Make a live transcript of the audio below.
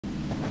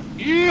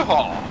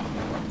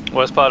Yeehaw!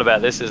 Worst part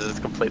about this is it's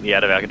completely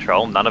out of our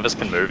control. None of us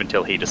can move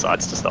until he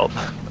decides to stop.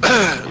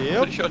 Yep.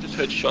 Pretty sure I just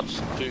heard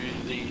shots to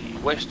the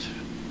west.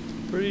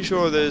 Pretty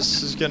sure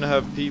this is gonna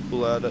have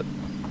people at it.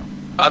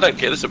 I don't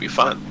care, this will be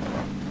fun.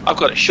 I've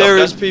got a shotgun.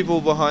 There is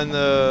people behind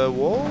the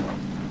wall?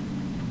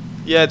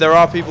 Yeah, there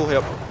are people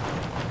here.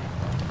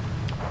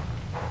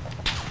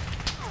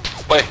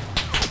 Where?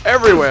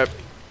 Everywhere.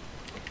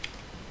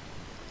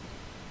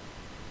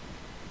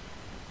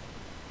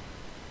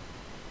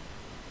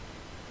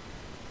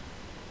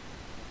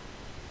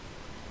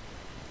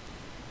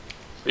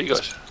 Where you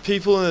guys?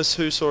 People in this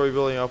two-story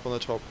building up on the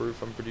top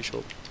roof, I'm pretty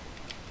sure.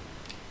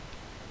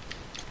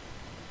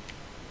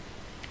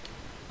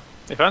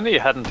 If only you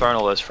hadn't thrown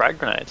all those frag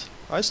grenades.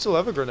 I still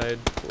have a grenade.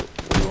 What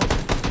do you want?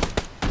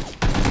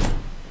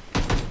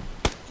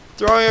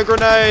 Throwing a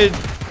grenade!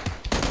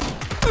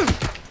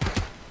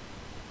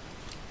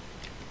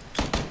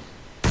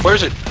 Where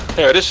is it?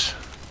 There it is.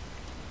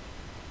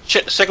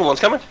 Shit, the second one's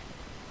coming.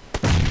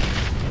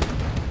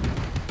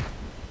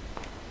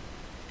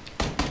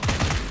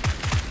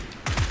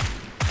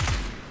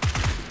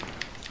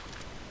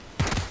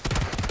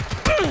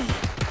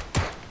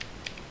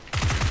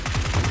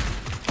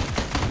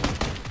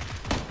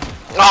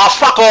 Oh,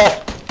 fuck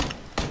off!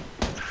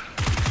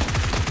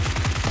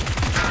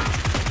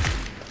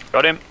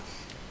 Got him.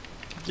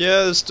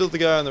 Yeah, there's still the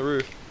guy on the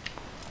roof.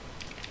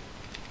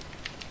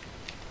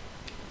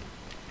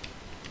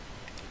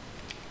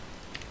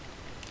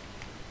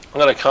 I'm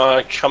gonna kind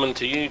of come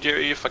into you,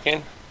 Jerry, if I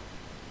can.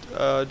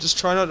 Just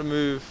try not to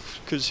move,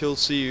 because he'll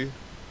see you.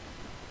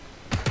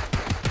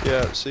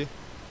 Yeah, see?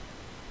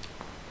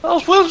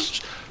 Oh, well,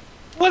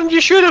 why didn't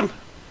you shoot him?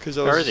 Because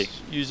I Where was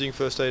is using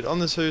first aid on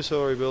the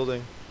two-story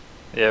building.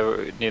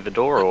 Yeah, near the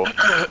door or?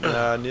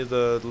 Nah, near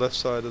the left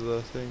side of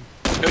the thing.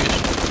 There he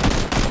is.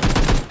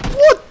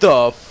 What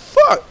the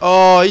fuck?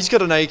 Oh, he's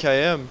got an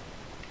AKM.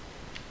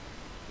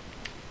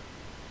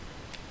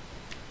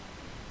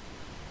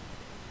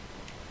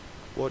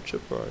 Watch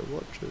it, bro.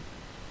 Watch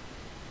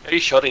it. He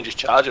shot him, just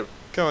charge him.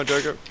 Come on,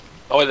 Joker.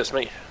 Oh, wait, that's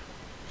me.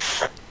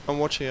 I'm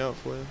watching out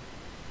for you.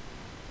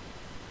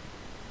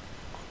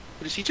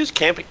 But is he just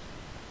camping?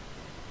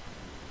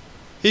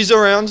 He's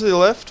around to the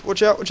left.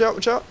 Watch out, watch out,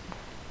 watch out.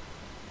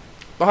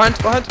 Behind,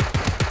 behind.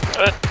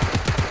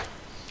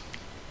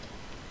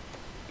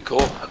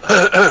 Cool.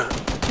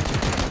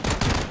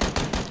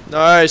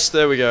 Nice,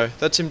 there we go.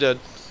 That's him dead.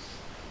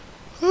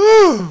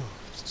 Whew.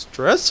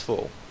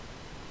 Stressful.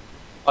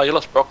 Oh, you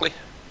lost Broccoli?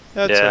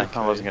 That's yeah, okay.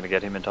 I wasn't going to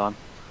get him in time.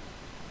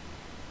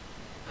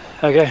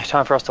 Okay,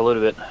 time for us to loot a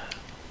bit.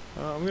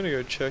 I'm gonna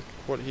go check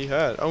what he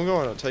had. I'm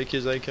going to take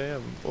his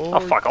AKM. Oh,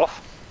 fuck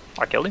off.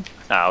 I killed him.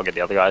 Nah, I'll get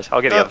the other guys.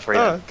 I'll get the other three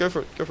then. Go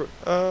for it, go for it.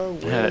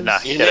 Where's Nah,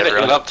 You get need to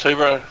everyone. heal up too,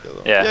 bro. the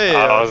other- Yeah, yeah.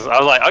 I was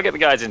like, I'll get the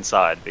guys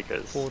inside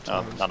because Four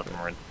times, none of them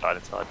are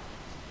inside.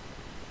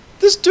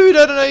 This dude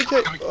had an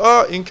AK.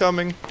 Oh,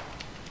 incoming.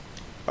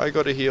 I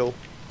got a heal.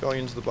 Going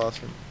into the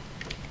bathroom.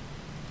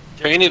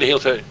 Jerry, you need to heal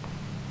too.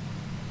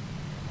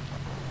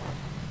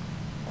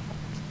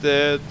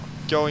 They're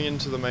going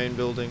into the main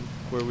building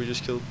where we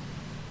just killed.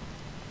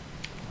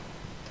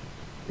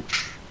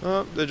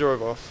 Oh, they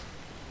drove off.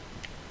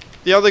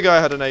 The other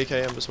guy had an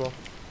AKM as well.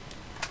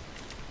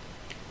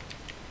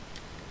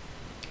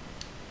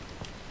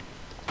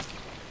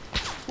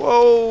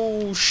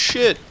 Whoa,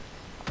 shit.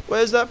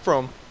 Where's that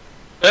from?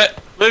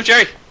 Move,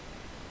 Jerry.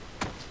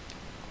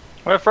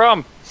 Where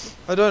from?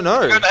 I don't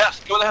know. Go in the house.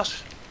 Go in the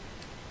house.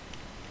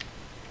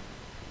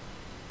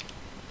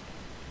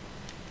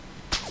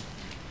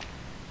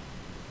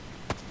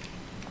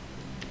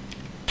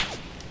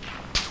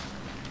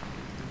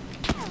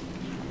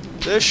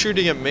 They're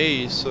shooting at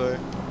me, so...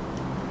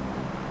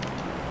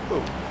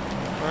 Oh.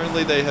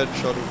 Apparently they had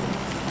shot at me.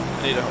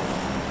 I need help.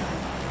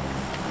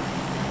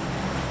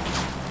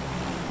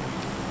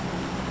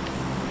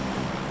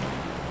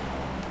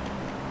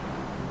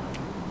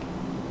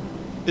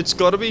 It's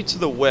gotta be to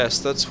the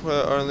west, that's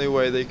the only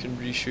way they can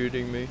be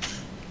shooting me.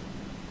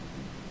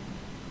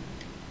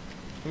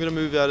 I'm gonna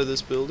move out of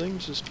this building,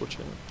 just watch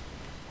out.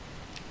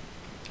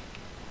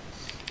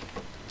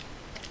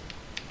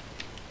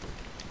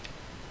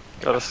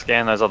 Gotta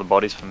scan those other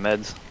bodies for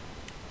meds.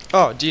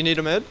 Oh, do you need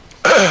a med?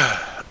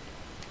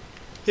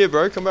 Here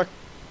bro, come back.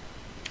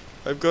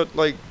 I've got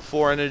like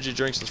 4 energy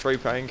drinks and 3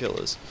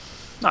 painkillers.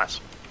 Nice.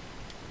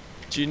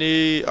 Do you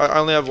need... I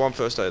only have 1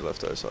 first aid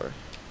left though, sorry.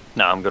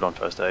 No, I'm good on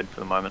first aid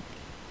for the moment.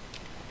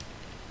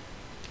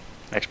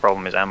 Next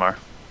problem is ammo.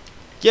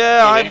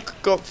 Yeah,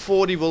 I've got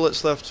 40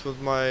 bullets left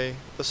with my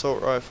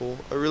assault rifle.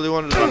 I really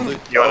wanted to loot...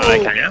 You want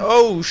an AKM?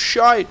 Oh,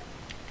 shite!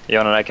 You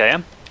on an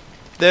AKM?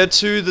 They're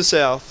to the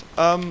south.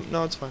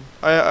 No, it's fine.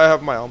 I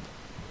have my ump.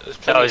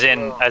 Oh, as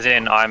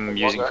in, I'm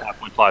using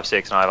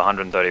 5.56 and I have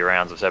 130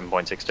 rounds of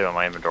 7.62 on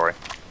my inventory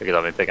because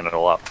I've been picking it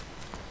all up.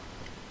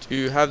 Do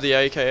you have the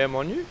AKM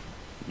on you?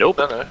 Nope.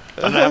 No, no.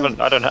 I don't have a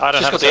got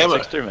the ammo.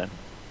 7.62, man.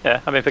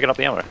 Yeah, I've been picking up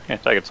the ammo. Yeah,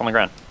 take it. It's on the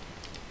ground.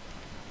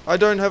 I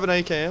don't have an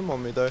AKM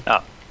on me though.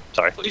 Oh,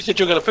 sorry. Well, you said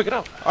you were going to pick it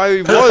up.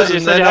 I was, You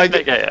and said then you had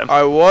an AKM.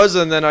 I was,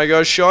 and then I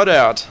got shot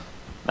out.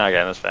 Okay,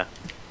 that's fair.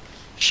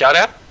 Shout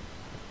out.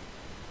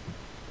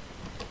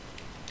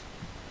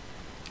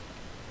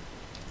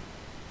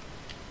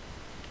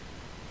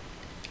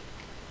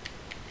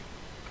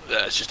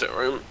 It's just a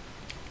room.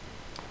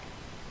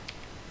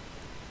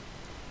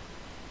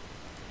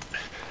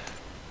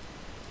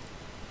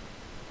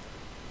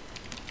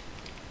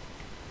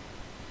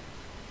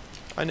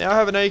 I now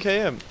have an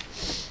AKM.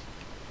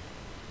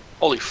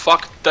 Holy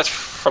fuck, that's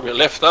from your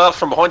left. No, that's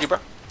from behind you, bro.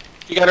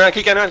 Keep going around,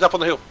 it's up on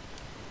the hill.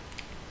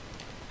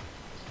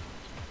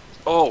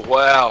 Oh,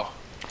 wow.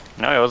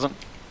 No, it wasn't.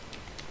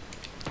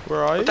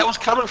 Where are you? That was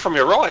coming from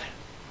your right.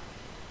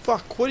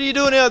 Fuck, what are you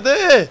doing out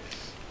there?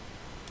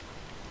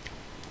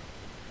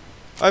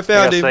 I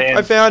found him.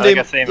 I found him.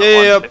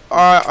 Yeah,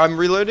 I'm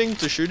reloading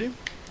to shoot him.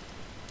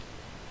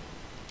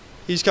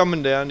 He's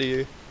coming down to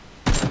you.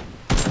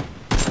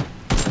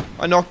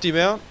 I knocked him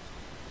out.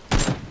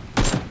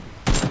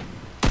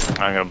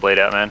 I'm gonna bleed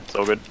out, man. It's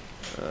all good.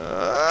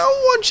 I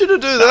want you to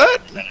do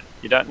that.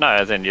 You don't know,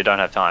 as in you don't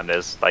have time.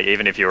 There's like,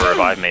 even if you were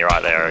reviving me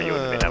right there, you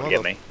wouldn't have been able to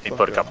get me. You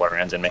put a couple of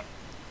rounds in me.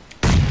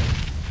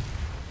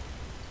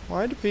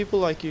 Why do people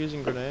like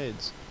using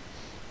grenades?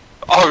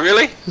 Oh,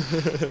 really?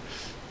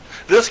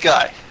 This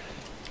guy.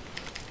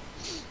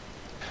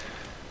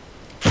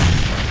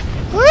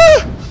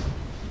 Ah!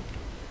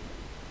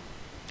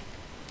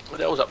 Well,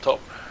 that was up top.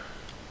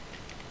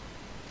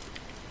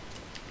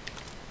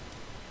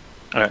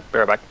 Alright, be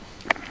right back.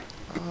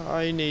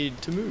 I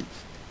need to move.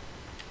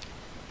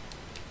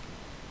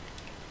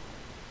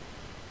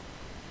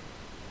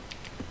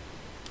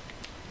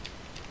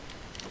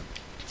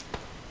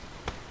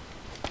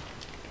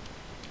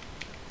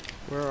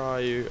 Where are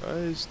you?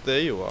 Oh,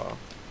 there you are.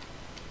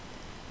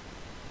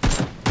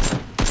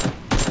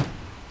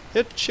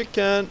 Hit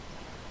chicken.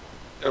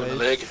 Over the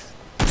leg.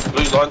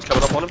 Blue line's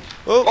coming up on him.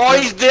 Oh,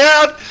 he's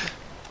down!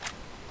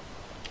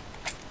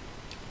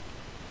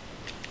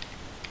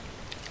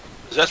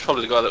 That's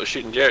probably the guy that was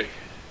shooting Jerry.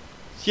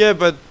 yeah,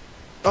 but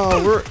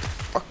we're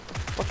fuck.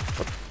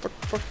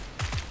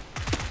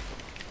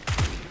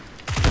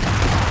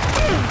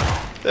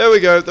 There we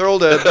go. They're all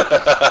dead.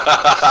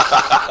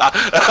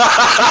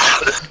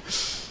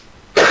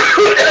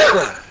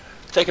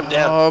 Take him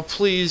down. Oh,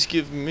 please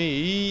give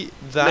me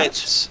that.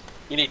 Meds.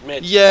 You need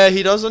meds. Yeah,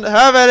 he doesn't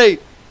have any.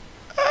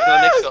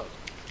 The next guy.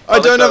 I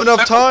don't have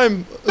enough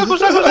time.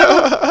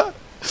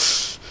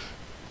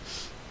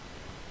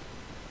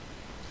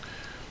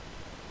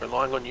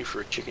 Relying on you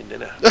for a chicken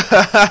dinner.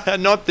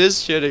 Not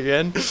this shit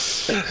again.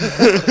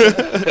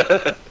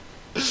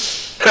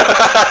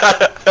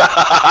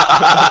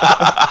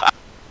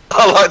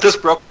 I like this,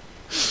 Brock.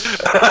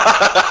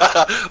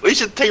 We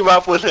should team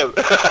up with him.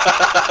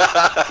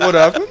 What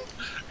happened?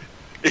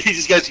 He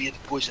just goes, yeah,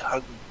 the boys are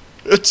hungry.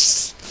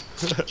 It's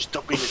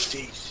Stop being a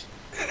tease.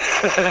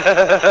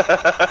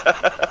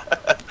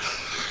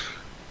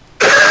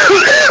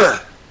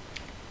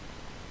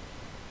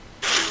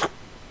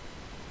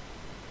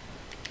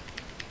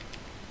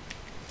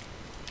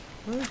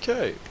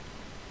 okay.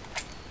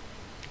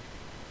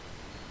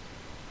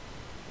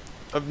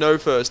 I've no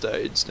first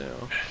aids now.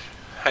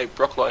 Hey,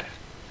 Broccoli.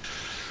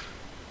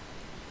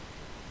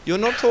 You're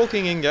not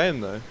talking in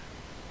game though.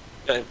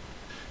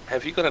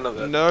 Have you got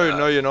another? No,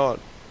 no, you're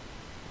not.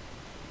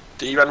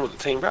 Do you run with the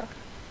team, bro?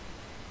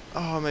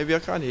 Oh, maybe I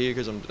can't hear you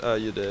because I'm.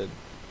 You're dead.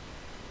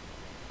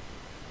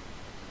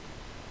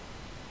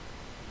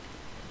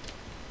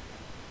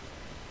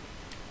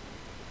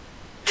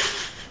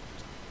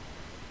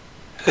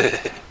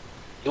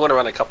 You want to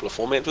run a couple of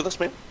formats with us,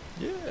 man?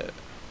 Yeah.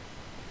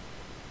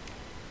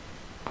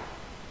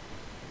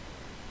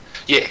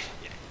 Yeah.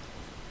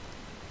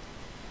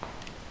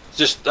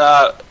 Just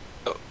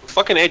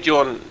fucking add you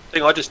on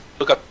thing. I just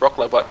look up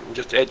BroccoliButt and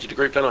just add you to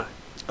group, don't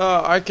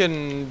I? I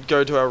can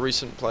go to our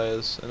recent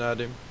players and add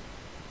him.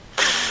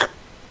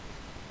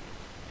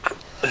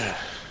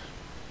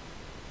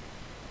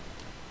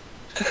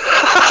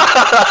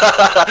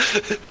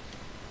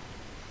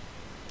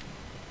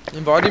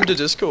 Invite him to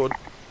Discord.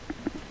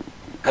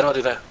 How do I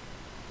do that?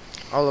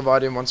 I'll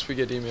invite him once we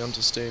get him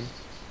onto Steam.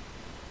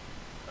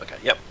 Okay,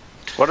 yep.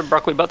 What did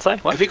BroccoliButt say?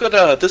 What? Have you got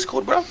a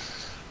Discord, bro?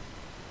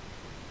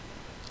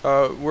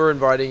 We're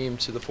inviting him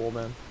to the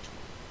 4-man.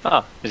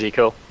 Oh, is he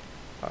cool?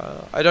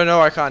 I don't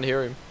know, I can't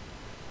hear him.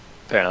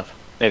 Fair enough.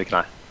 Neither can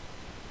I.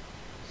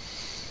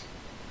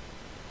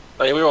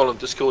 Oh, yeah, we're all on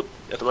Discord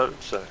at the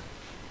moment, so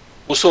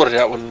we'll sort it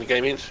out when the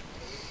game ends.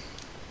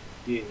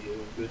 Yeah,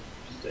 good.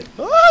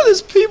 Oh,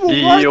 there's people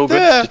right all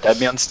there! good. Just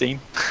add me on Steam.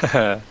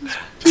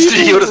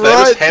 Did you notice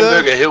that?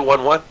 Hamburger Hill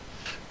 1-1.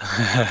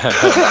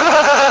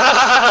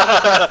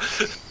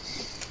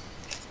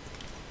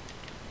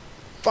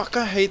 Fuck,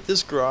 I hate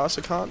this grass.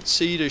 I can't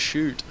see to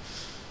shoot.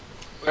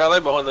 Where are they?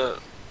 Behind the...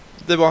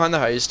 They're behind the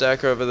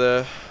haystack over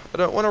there. I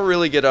don't want to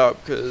really get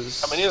up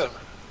because... How many of them?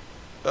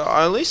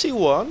 I only see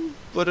one,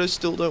 but I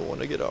still don't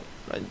want to get up.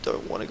 I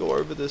don't want to go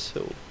over this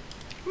hill.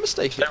 I'm gonna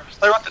stay here.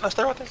 Stay right there. No,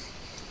 stay right there.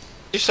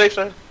 You safe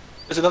zone.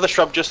 There's another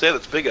shrub just there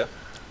that's bigger.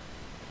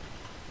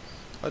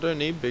 I don't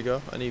need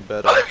bigger. I need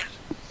better. Oh, there it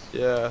is.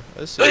 Yeah,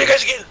 I see. Oh, there you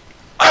guys again.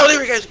 Oh,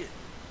 there you guys again.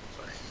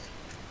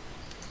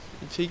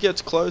 If he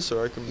gets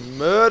closer, I can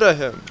murder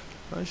him.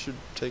 I should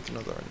take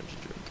another energy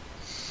drink.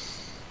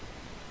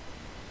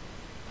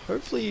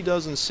 Hopefully he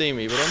doesn't see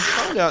me, but I'm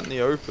kind of out in the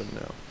open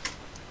now.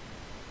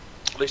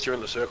 At least you're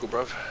in the circle,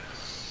 bruv.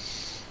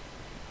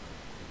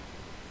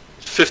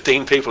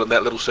 15 people in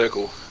that little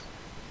circle.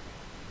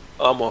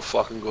 Oh my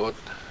fucking god.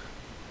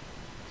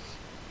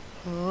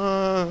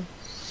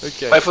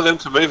 Okay. Wait for them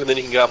to move and then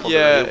you can go up on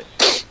the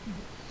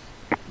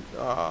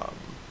hill.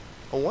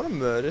 I want to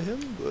murder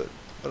him, but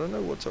I don't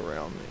know what's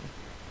around me.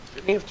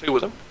 Didn't he have 2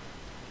 with him?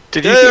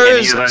 Did you There get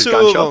any is of those 2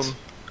 gunshots? of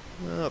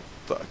them. Oh,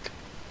 fuck.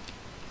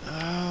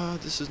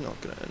 This is not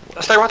going to end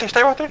well. Stay right there,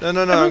 stay right there.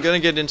 No, I'm going to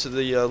get into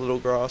the little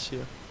grass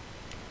here.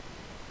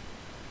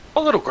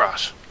 Oh, little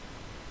grass.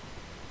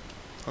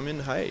 I'm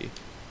in hay.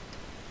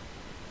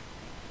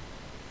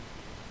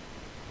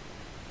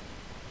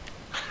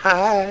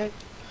 Hi.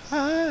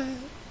 Hi.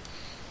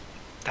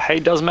 The hay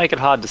does make it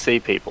hard to see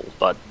people,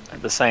 but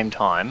at the same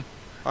time,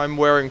 I'm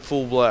wearing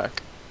full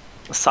black.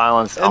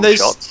 silence And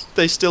shots.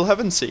 they still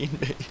haven't seen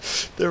me.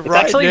 They're It's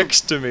right actually-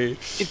 next to me.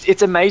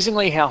 It's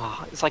amazingly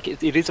how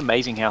it is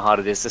amazing how hard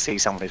it is to see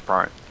someone who's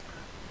prone.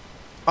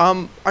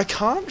 I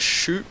can't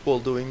shoot while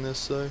doing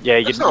this though.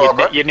 Yeah, That's alright,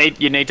 bro. you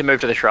need to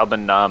move to the shrub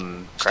and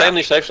Stay in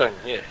the safe zone,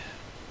 yeah.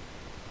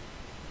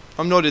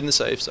 I'm not in the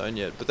safe zone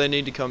yet, but they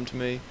need to come to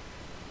me.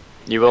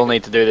 You will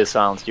need to do this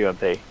silenced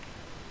UMP.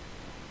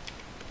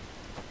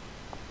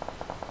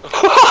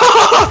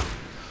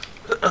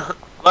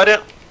 Lie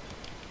down.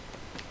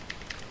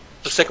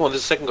 The second one,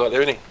 there's a second guy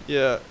there, isn't he?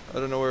 Yeah, I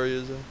don't know where he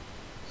is though.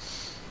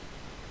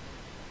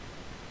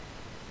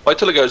 Wait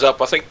till it goes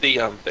up. I think the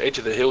edge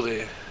of the hill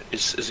there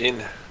is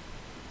in.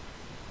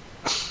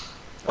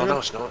 Oh no,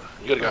 it's not.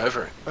 You gotta go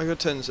over it. I got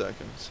 10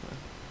 seconds. So.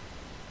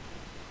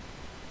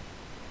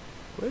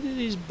 Where did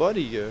his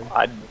buddy go?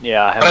 I I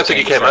haven't don't think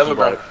he seen the came over, second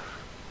bro. bloke.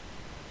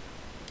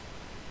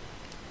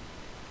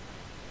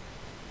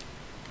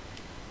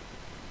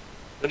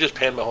 I just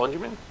pan behind you,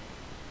 man.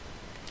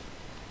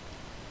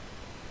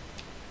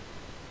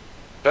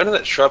 Go into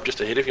that shrub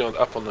just ahead of you,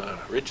 up on the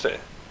ridge there.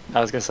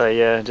 I was gonna say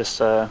yeah, just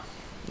No,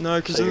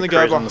 because so then you're the guy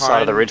cruising on behind. the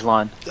side of the ridge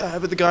line.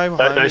 But the guy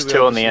behind. Those me,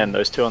 two on the obviously. end.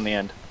 Those two on the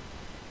end.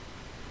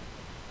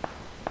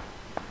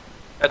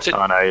 That's it.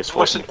 Oh no, he's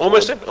Almost in, forcing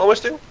almost in,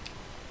 almost in.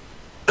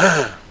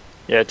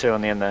 Yeah, two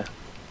on the end there.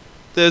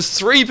 There's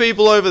 3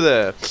 people over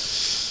there.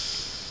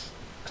 That's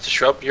a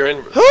shrub, you're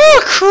in.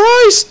 Oh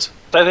Christ!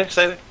 Stay there,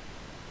 stay there.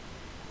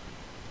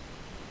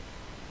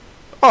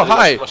 Oh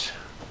hi.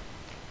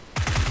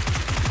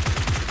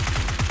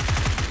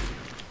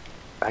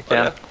 Back Lie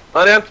down. down.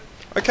 Lie down.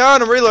 I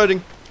can't. I'm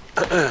reloading.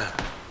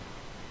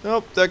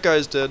 Nope, that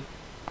guy's dead.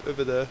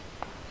 Over there.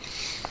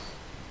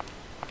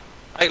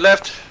 8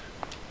 left.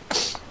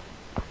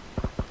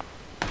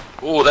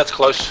 Oh, that's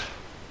close.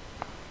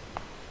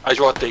 He's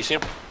right there, you see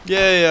him?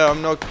 Yeah,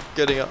 I'm not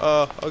getting it.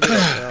 I'll get it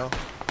now.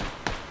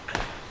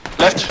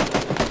 Left.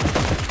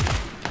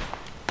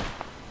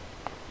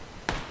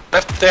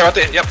 Left, there, right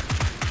there, yep.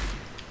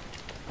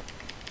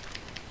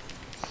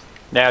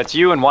 Now it's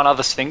you and one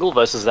other single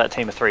versus that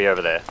team of 3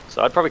 over there.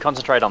 So I'd probably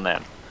concentrate on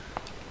them.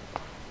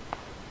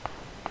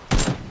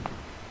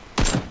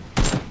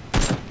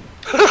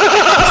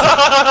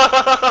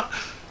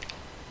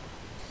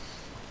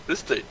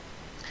 This dude.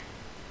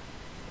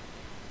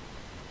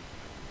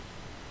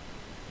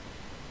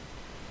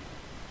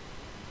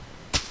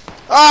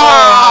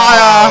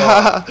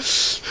 Ah!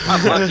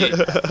 Unlucky.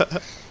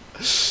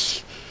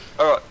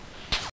 Alright.